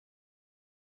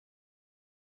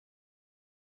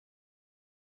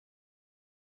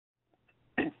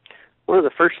One of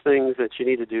the first things that you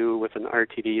need to do with an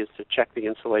RTD is to check the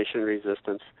insulation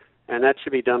resistance, and that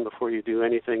should be done before you do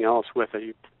anything else with it.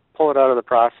 You pull it out of the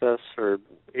process, or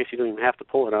I guess you don't even have to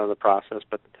pull it out of the process,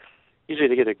 but usually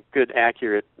to get a good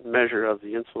accurate measure of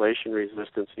the insulation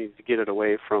resistance, you need to get it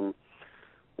away from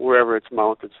wherever it's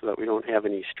mounted so that we don't have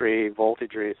any stray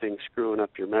voltage or anything screwing up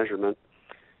your measurement.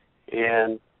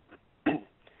 And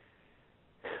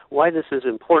why this is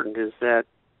important is that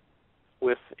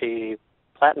with a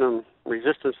platinum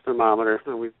resistance thermometer,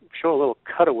 and we show a little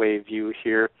cutaway view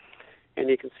here, and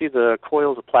you can see the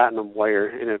coils of platinum wire,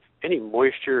 and if any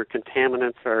moisture or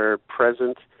contaminants are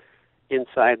present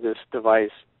inside this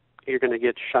device, you're going to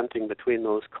get shunting between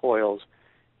those coils.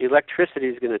 Electricity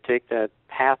is going to take that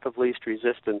path of least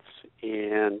resistance,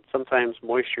 and sometimes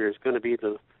moisture is going to be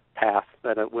the path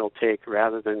that it will take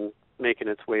rather than making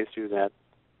its way through that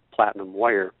platinum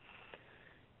wire.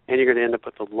 And you're going to end up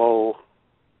with a low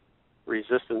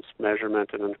resistance measurement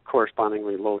and a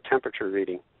correspondingly low temperature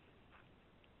reading.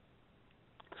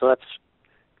 So that's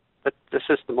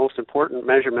just the most important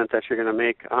measurement that you're going to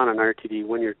make on an RTD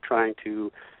when you're trying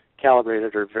to calibrate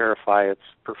it or verify its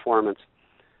performance.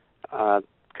 Kind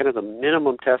of the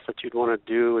minimum test that you'd want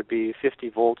to do would be 50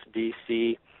 volts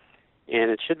DC,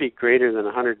 and it should be greater than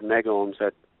 100 megohms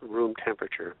at room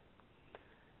temperature.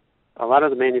 A lot of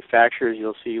the manufacturers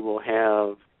you'll see will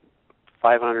have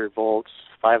 500 volts,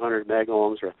 500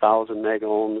 megohms, or 1,000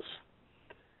 megohms.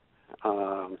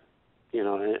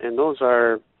 And those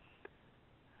are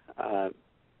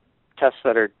tests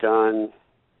that are done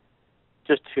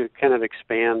just to kind of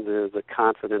expand the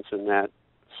confidence in that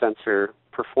sensor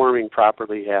performing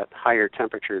properly at higher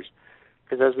temperatures.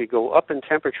 Because as we go up in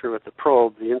temperature with the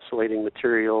probe, the insulating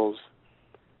materials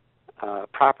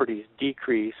properties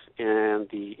decrease and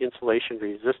the insulation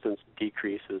resistance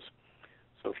decreases.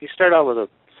 So if you start out with a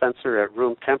sensor at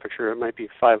room temperature, it might be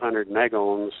 500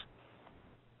 megohms,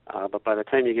 but by the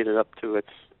time you get it up to its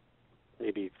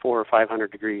maybe 400 or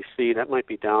 500 degrees C, that might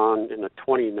be down in the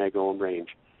 20 megohm range.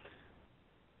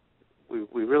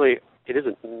 It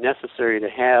isn't necessary to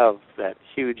have that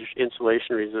huge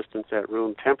insulation resistance at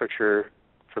room temperature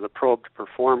for the probe to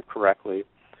perform correctly,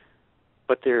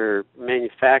 but they're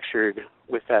manufactured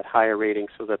with that higher rating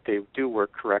so that they do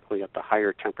work correctly at the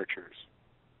higher temperatures.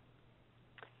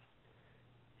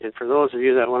 And for those of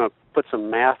you that want to put some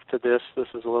math to this, this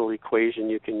is a little equation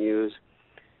you can use.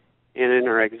 And in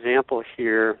our example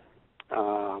here,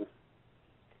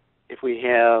 if we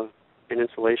have an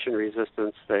insulation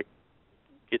resistance that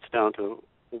gets down to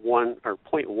 1 or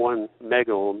 0.1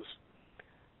 megohms,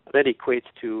 that equates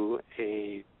to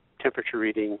a temperature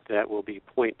reading that will be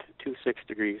 0.26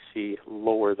 degrees C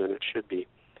lower than it should be.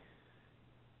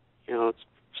 So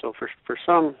for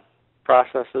some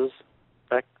processes,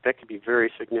 that could be very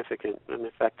significant, and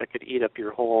in fact, that could eat up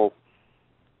your whole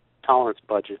tolerance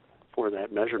budget for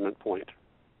that measurement point.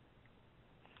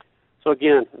 So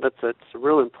again, it's a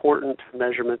real important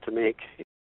measurement to make